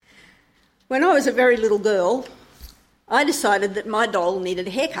When I was a very little girl, I decided that my doll needed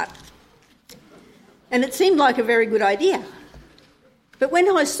a haircut. And it seemed like a very good idea. But when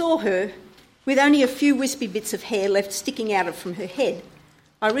I saw her, with only a few wispy bits of hair left sticking out from her head,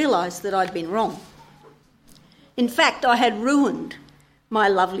 I realised that I'd been wrong. In fact, I had ruined my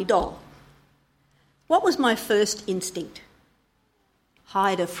lovely doll. What was my first instinct?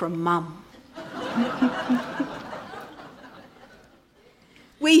 Hide her from Mum.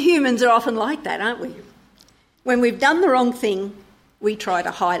 We humans are often like that, aren't we? When we've done the wrong thing, we try to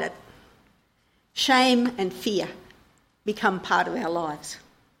hide it. Shame and fear become part of our lives.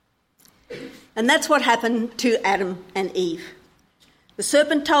 And that's what happened to Adam and Eve. The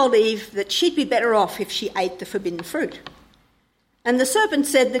serpent told Eve that she'd be better off if she ate the forbidden fruit. And the serpent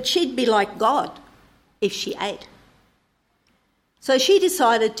said that she'd be like God if she ate. So she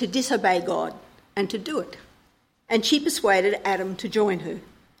decided to disobey God and to do it. And she persuaded Adam to join her.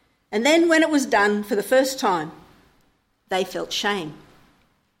 And then when it was done for the first time, they felt shame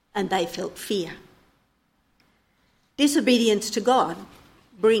and they felt fear. Disobedience to God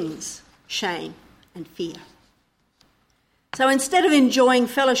brings shame and fear. So instead of enjoying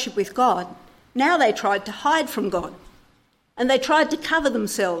fellowship with God, now they tried to hide from God, and they tried to cover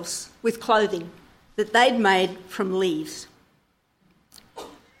themselves with clothing that they'd made from leaves.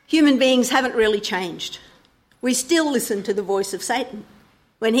 Human beings haven't really changed. We still listen to the voice of Satan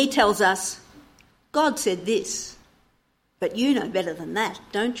when he tells us, God said this, but you know better than that,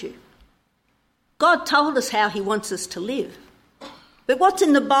 don't you? God told us how he wants us to live. But what's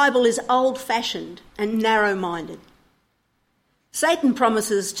in the Bible is old-fashioned and narrow-minded. Satan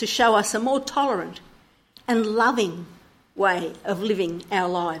promises to show us a more tolerant and loving way of living our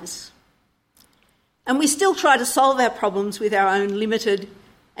lives. And we still try to solve our problems with our own limited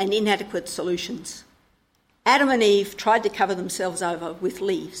and inadequate solutions. Adam and Eve tried to cover themselves over with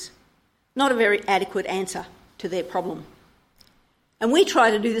leaves, not a very adequate answer to their problem. And we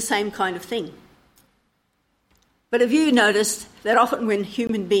try to do the same kind of thing. But have you noticed that often when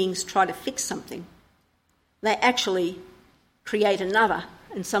human beings try to fix something, they actually create another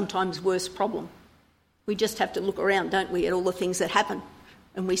and sometimes worse problem? We just have to look around, don't we, at all the things that happen,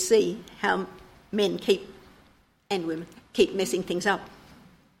 and we see how men and women keep messing things up.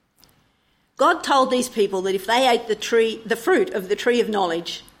 God told these people that if they ate the fruit of the tree of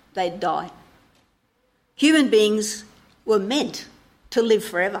knowledge, they'd die. Human beings were meant to live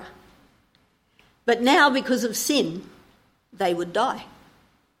forever. But now, because of sin, they would die.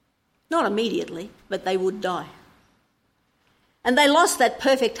 Not immediately, but they would die. And they lost that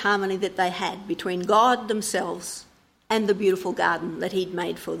perfect harmony that they had between God themselves and the beautiful garden that he'd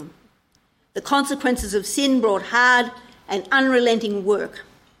made for them. The consequences of sin brought hard and unrelenting work,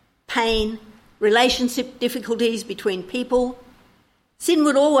 pain, relationship difficulties between people. Sin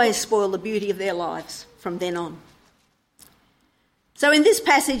would always spoil the beauty of their lives from then on. So in this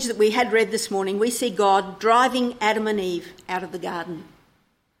passage that we had read this morning, we see God driving Adam and Eve out of the garden.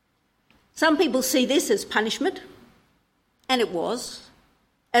 Some people see this as punishment, and it was,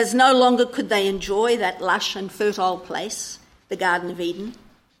 as no longer could they enjoy that lush and fertile place, the Garden of Eden.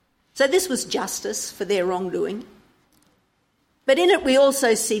 So this was justice for their wrongdoing. But in it we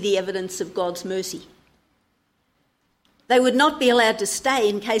also see the evidence of God's mercy. They would not be allowed to stay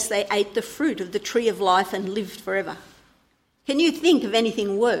in case they ate the fruit of the tree of life and lived forever. Can you think of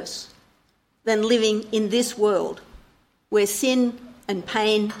anything worse than living in this world where sin and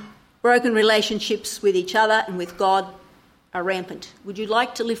pain, broken relationships with each other and with God are rampant? Would you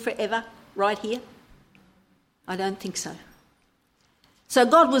like to live forever right here? I don't think so. So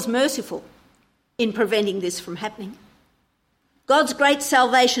God was merciful in preventing this from happening. God's great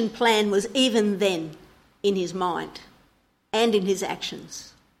salvation plan was even then in his mind and in his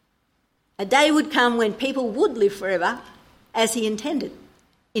actions. A day would come when people would live forever as he intended,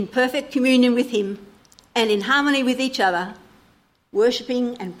 in perfect communion with him and in harmony with each other,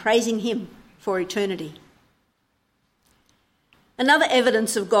 worshipping and praising him for eternity. Another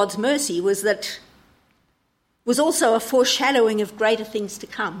evidence of God's mercy was also a foreshadowing of greater things to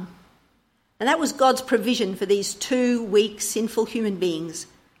come. And that was God's provision for these two weak, sinful human beings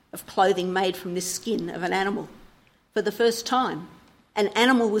of clothing made from the skin of an animal. For the first time, an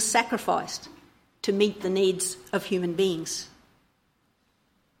animal was sacrificed to meet the needs of human beings.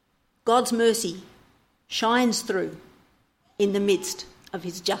 God's mercy shines through in the midst of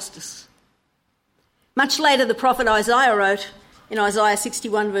his justice. Much later, the prophet Isaiah wrote in Isaiah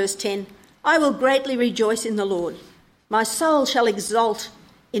 61 verse 10, "I will greatly rejoice in the Lord. My soul shall exult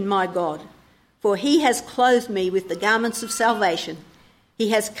in my God, for he has clothed me with the garments of salvation. He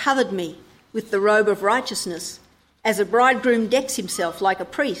has covered me with the robe of righteousness. As a bridegroom decks himself like a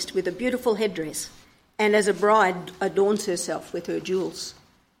priest with a beautiful headdress, and as a bride adorns herself with her jewels.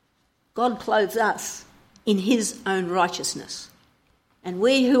 God clothes us in his own righteousness, and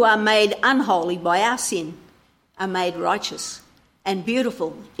we who are made unholy by our sin are made righteous and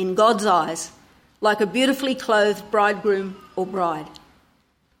beautiful in God's eyes, like a beautifully clothed bridegroom or bride.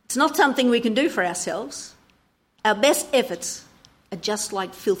 It's not something we can do for ourselves. Our best efforts are just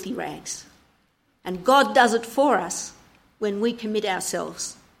like filthy rags, and God does it for us when we commit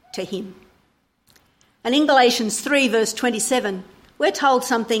ourselves to him. And in Galatians 3 verse 27, we're told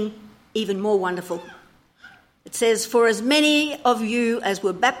something even more wonderful. It says, "For as many of you as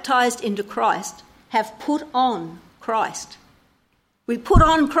were baptised into Christ have put on Christ." We put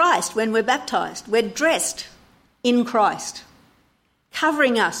on Christ when we're baptised. We're dressed in Christ,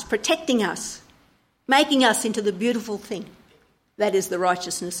 covering us, protecting us, making us into the beautiful thing that is the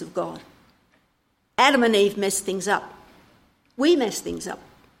righteousness of God. Adam and Eve messed things up. We messed things up.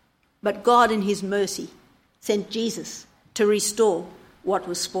 But God in his mercy sent Jesus to restore what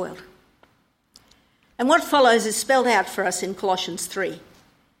was spoiled. And what follows is spelled out for us in Colossians 3.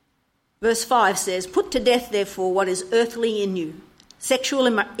 Verse 5 says, "Put to death, therefore, what is earthly in you, sexual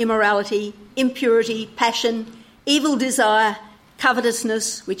immorality, impurity, passion, evil desire,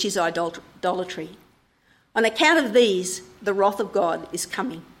 covetousness, which is idolatry. On account of these, the wrath of God is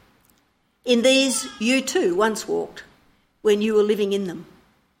coming. In these you too once walked, when you were living in them.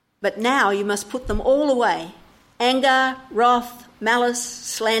 But now you must put them all away: anger, wrath, malice,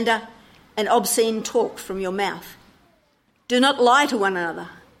 slander, and obscene talk from your mouth. Do not lie to one another,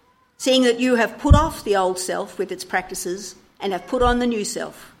 seeing that you have put off the old self with its practices and have put on the new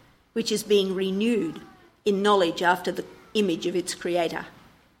self, which is being renewed in knowledge after the image of its creator.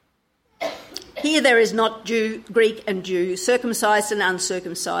 Here there is not Jew, Greek and Jew, circumcised and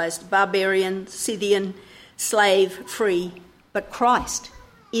uncircumcised, barbarian, Scythian, slave, free, but Christ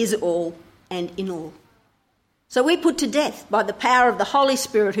is all and in all. So we put to death, by the power of the Holy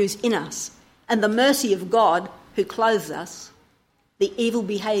Spirit who's in us and the mercy of God who clothes us, the evil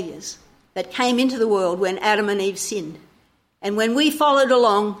behaviours that came into the world when Adam and Eve sinned, and when we followed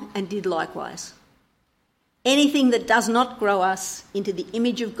along and did likewise. Anything that does not grow us into the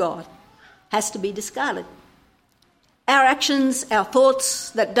image of God has to be discarded. Our actions, our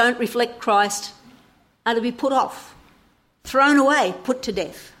thoughts that don't reflect Christ are to be put off, thrown away, put to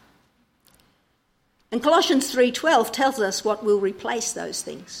death. And Colossians 3:12 tells us what will replace those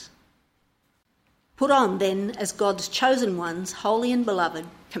things. Put on then, as God's chosen ones, holy and beloved,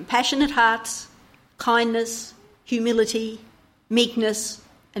 compassionate hearts, kindness, humility, meekness,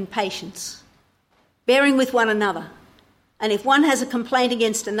 and patience, bearing with one another, and if one has a complaint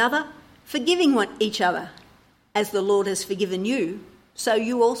against another, forgiving each other, as the Lord has forgiven you, so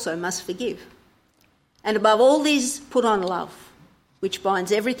you also must forgive. And above all these, put on love, which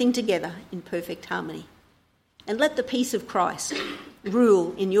binds everything together in perfect harmony. And let the peace of Christ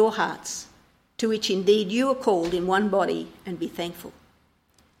rule in your hearts, to which indeed you are called in one body, and be thankful.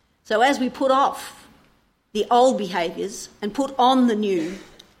 So as we put off the old behaviours and put on the new,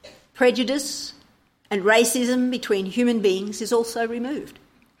 prejudice and racism between human beings is also removed.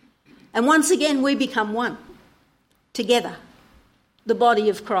 And once again we become one, together, the body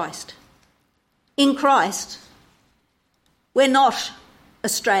of Christ. In Christ, we're not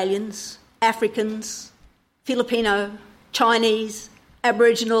Australians, Africans, Filipino, Chinese,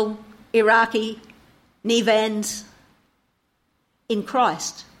 Aboriginal, Iraqi, Nevans. In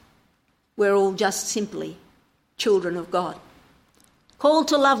Christ, we're all just simply children of God, called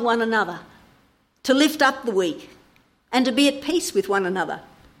to love one another, to lift up the weak, and to be at peace with one another,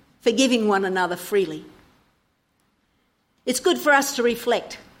 forgiving one another freely. It's good for us to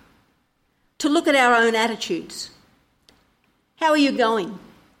reflect, to look at our own attitudes. How are you going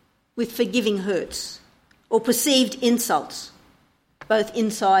with forgiving hurts or perceived insults, both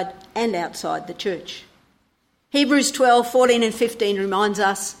inside and outside the church? Hebrews 12:14 and 15 reminds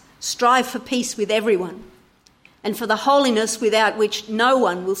us, strive for peace with everyone and for the holiness without which no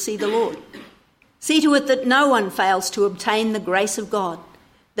one will see the Lord. See to it that no one fails to obtain the grace of God,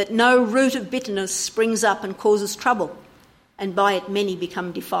 that no root of bitterness springs up and causes trouble, and by it many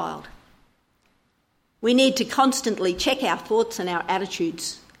become defiled. We need to constantly check our thoughts and our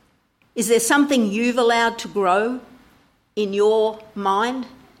attitudes. Is there something you've allowed to grow in your mind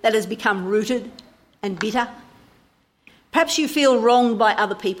that has become rooted and bitter? Perhaps you feel wronged by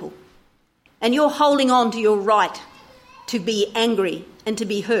other people and you're holding on to your right to be angry and to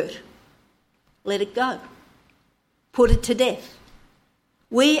be hurt. Let it go. Put it to death.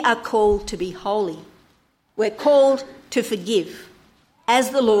 We are called to be holy. We're called to forgive as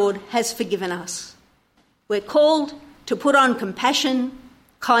the Lord has forgiven us. We're called to put on compassion,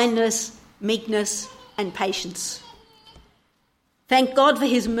 kindness, meekness, and patience. Thank God for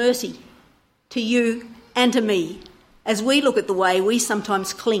his mercy to you and to me as we look at the way we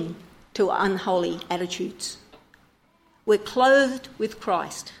sometimes cling to unholy attitudes. We're clothed with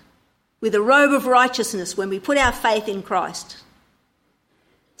Christ, with a robe of righteousness when we put our faith in Christ.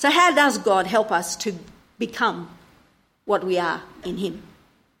 So how does God help us to become what we are in him?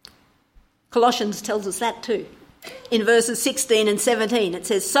 Colossians tells us that too. In verses 16 and 17 it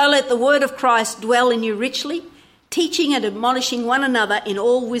says, "So let the word of Christ dwell in you richly, teaching and admonishing one another in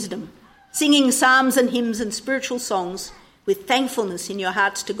all wisdom, singing psalms and hymns and spiritual songs with thankfulness in your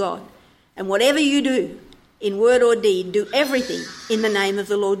hearts to God. And whatever you do, in word or deed, do everything in the name of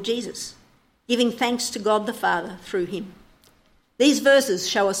the Lord Jesus, giving thanks to God the Father through him." These verses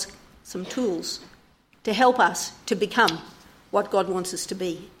show us some tools to help us to become what God wants us to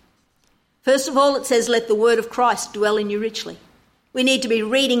be. First of all, it says, let the word of Christ dwell in you richly. We need to be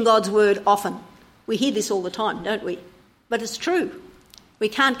reading God's word often. We hear this all the time, don't we? But it's true. We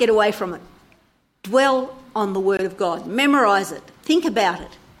can't get away from it. Dwell on the word of God. Memorise it. Think about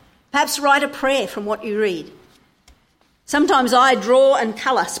it. Perhaps write a prayer from what you read. Sometimes I draw and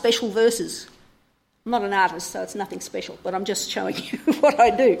colour special verses. I'm not an artist, so it's nothing special, but I'm just showing you what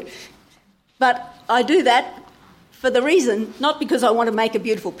I do. But I do that for the reason, not because I want to make a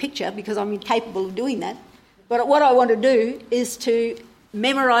beautiful picture, because I'm incapable of doing that, but what I want to do is to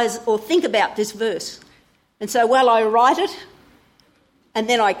memorise or think about this verse. And so while I write it and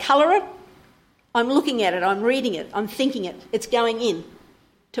then I colour it, I'm looking at it, I'm reading it, I'm thinking it, it's going in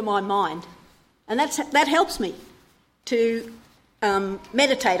to my mind. And that helps me to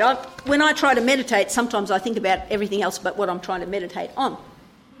meditate. When I try to meditate, sometimes I think about everything else but what I'm trying to meditate on.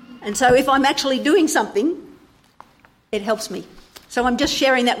 And so if I'm actually doing something, it helps me. So I'm just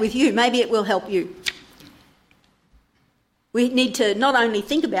sharing that with you. Maybe it will help you. We need to not only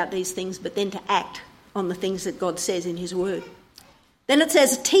think about these things, but then to act on the things that God says in his word. Then it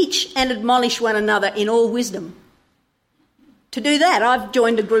says, teach and admonish one another in all wisdom. To do that, I've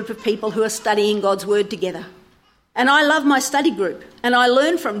joined a group of people who are studying God's word together. And I love my study group, and I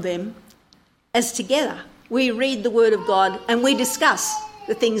learn from them as together we read the word of God and we discuss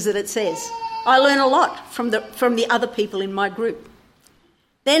the things that it says. I learn a lot from the other people in my group.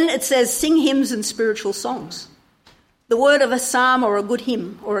 Then it says, sing hymns and spiritual songs. The word of a psalm or a good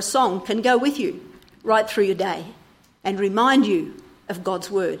hymn or a song can go with you right through your day and remind you of God's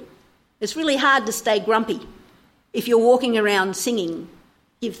word. It's really hard to stay grumpy if you're walking around singing,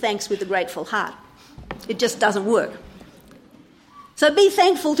 give thanks with a grateful heart. It just doesn't work. So be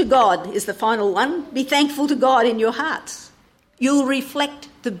thankful to God is the final one. Be thankful to God in your hearts. You'll reflect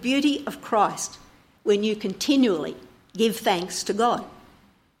the beauty of Christ when you continually give thanks to God.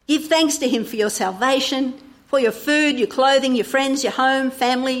 Give thanks to him for your salvation, for your food, your clothing, your friends, your home,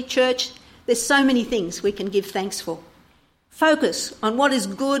 family, church. There's so many things we can give thanks for. Focus on what is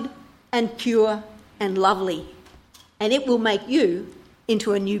good and pure and lovely, and it will make you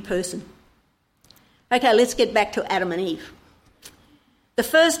into a new person. Okay, let's get back to Adam and Eve. The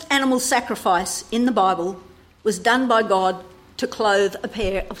first animal sacrifice in the Bible was done by God to clothe a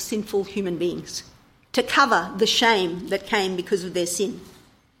pair of sinful human beings, to cover the shame that came because of their sin.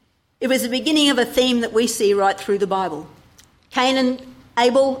 It was the beginning of a theme that we see right through the Bible. Cain and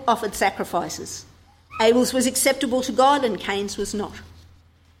Abel offered sacrifices. Abel's was acceptable to God and Cain's was not.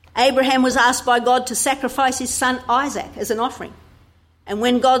 Abraham was asked by God to sacrifice his son Isaac as an offering. And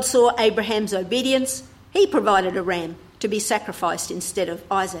when God saw Abraham's obedience, he provided a ram to be sacrificed instead of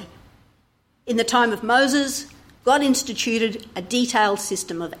Isaac. In the time of Moses, God instituted a detailed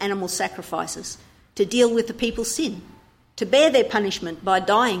system of animal sacrifices to deal with the people's sin, to bear their punishment by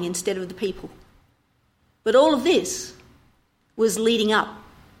dying instead of the people. But all of this was leading up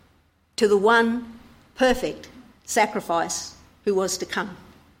to the one perfect sacrifice who was to come.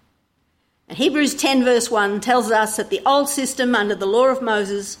 And Hebrews 10 verse 1 tells us that the old system under the law of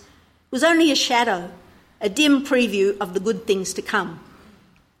Moses was only a shadow, a dim preview of the good things to come,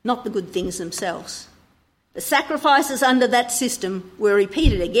 not the good things themselves. The sacrifices under that system were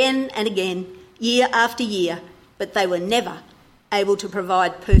repeated again and again, year after year, but they were never able to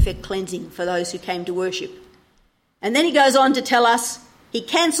provide perfect cleansing for those who came to worship. And then he goes on to tell us he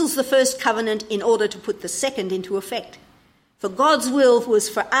cancels the first covenant in order to put the second into effect. For God's will was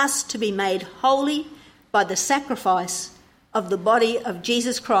for us to be made holy by the sacrifice of the body of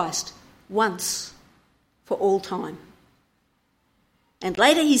Jesus Christ once for all time. And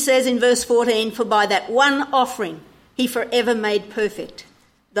later he says in verse 14, for by that one offering he forever made perfect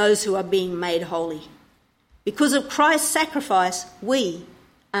those who are being made holy. Because of Christ's sacrifice, we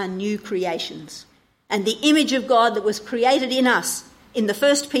are new creations. And the image of God that was created in us, in the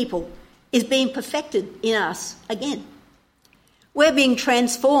first people, is being perfected in us again. We're being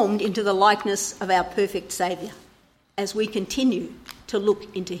transformed into the likeness of our perfect Saviour as we continue to look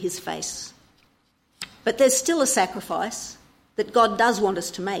into his face. But there's still a sacrifice that God does want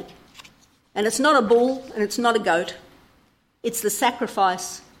us to make. And it's not a bull and it's not a goat. It's the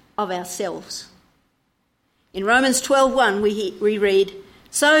sacrifice of ourselves. In Romans 12:1 we read,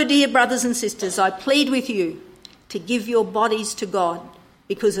 "So, dear brothers and sisters, I plead with you to give your bodies to God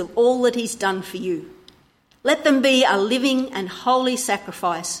because of all that he's done for you. Let them be a living and holy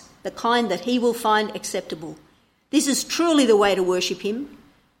sacrifice, the kind that he will find acceptable. This is truly the way to worship him.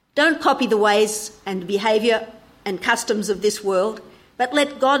 Don't copy the ways and behaviour and customs of this world, but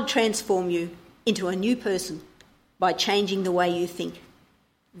let God transform you into a new person by changing the way you think.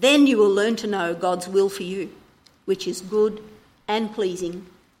 Then you will learn to know God's will for you, which is good and pleasing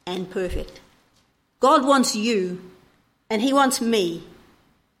and perfect." God wants you and he wants me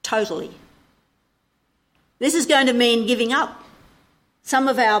totally. This is going to mean giving up some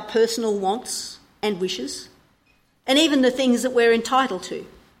of our personal wants and wishes, and even the things that we're entitled to.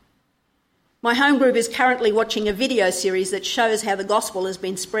 My home group is currently watching a video series that shows how the gospel has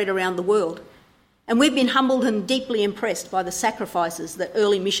been spread around the world, and we've been humbled and deeply impressed by the sacrifices that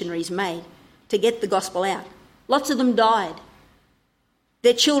early missionaries made to get the gospel out. Lots of them died.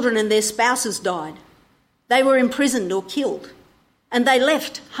 Their children and their spouses died. They were imprisoned or killed, and they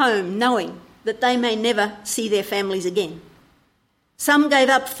left home knowing that they may never see their families again. Some gave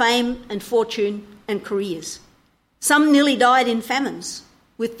up fame and fortune and careers. Some nearly died in famines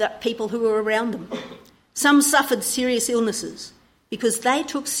with the people who were around them. Some suffered serious illnesses because they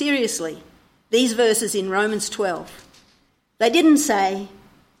took seriously these verses in Romans 12. They didn't say,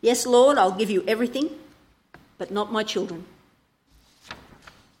 "Yes, Lord, I'll give you everything, but not my children.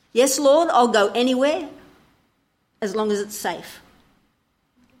 Yes, Lord, I'll go anywhere as long as it's safe.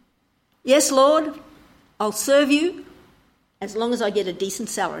 Yes, Lord, I'll serve you as long as I get a decent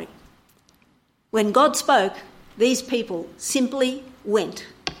salary." When God spoke, these people simply went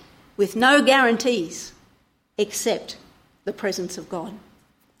with no guarantees except the presence of God.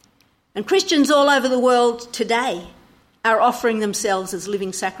 And Christians all over the world today are offering themselves as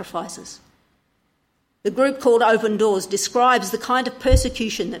living sacrifices. The group called Open Doors describes the kind of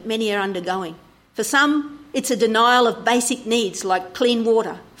persecution that many are undergoing. For some, it's a denial of basic needs like clean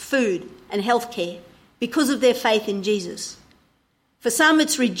water, food and healthcare because of their faith in Jesus. For some,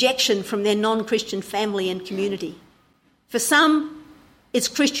 it's rejection from their non-Christian family and community. For some, it's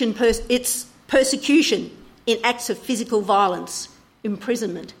persecution in acts of physical violence,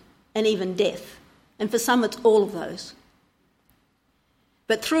 imprisonment and even death. And for some, it's all of those.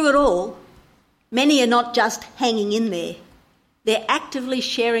 But through it all, many are not just hanging in there. They're actively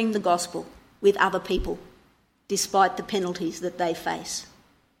sharing the gospel with other people, despite the penalties that they face.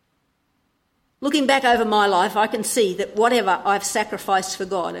 Looking back over my life, I can see that whatever I've sacrificed for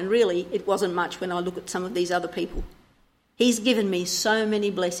God, and really it wasn't much when I look at some of these other people, he's given me so many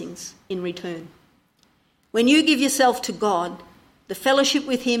blessings in return. When you give yourself to God, the fellowship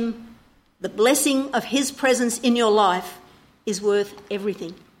with him, the blessing of his presence in your life is worth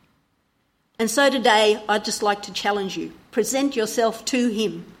everything. And so today, I'd just like to challenge you. Present yourself to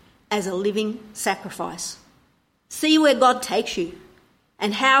him as a living sacrifice. See where God takes you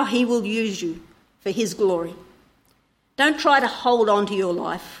and how he will use you for his glory. Don't try to hold on to your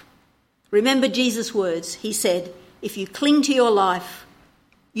life. Remember Jesus' words. He said, "If you cling to your life,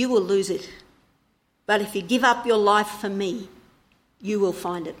 you will lose it. But if you give up your life for me, you will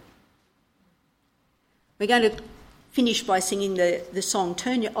find it." We're going to finish by singing the song,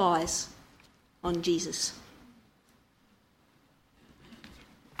 "Turn Your Eyes on Jesus."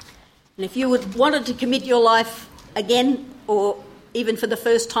 And if you wanted to commit your life again or even for the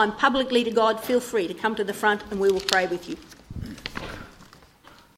first time publicly to God, feel free to come to the front and we will pray with you.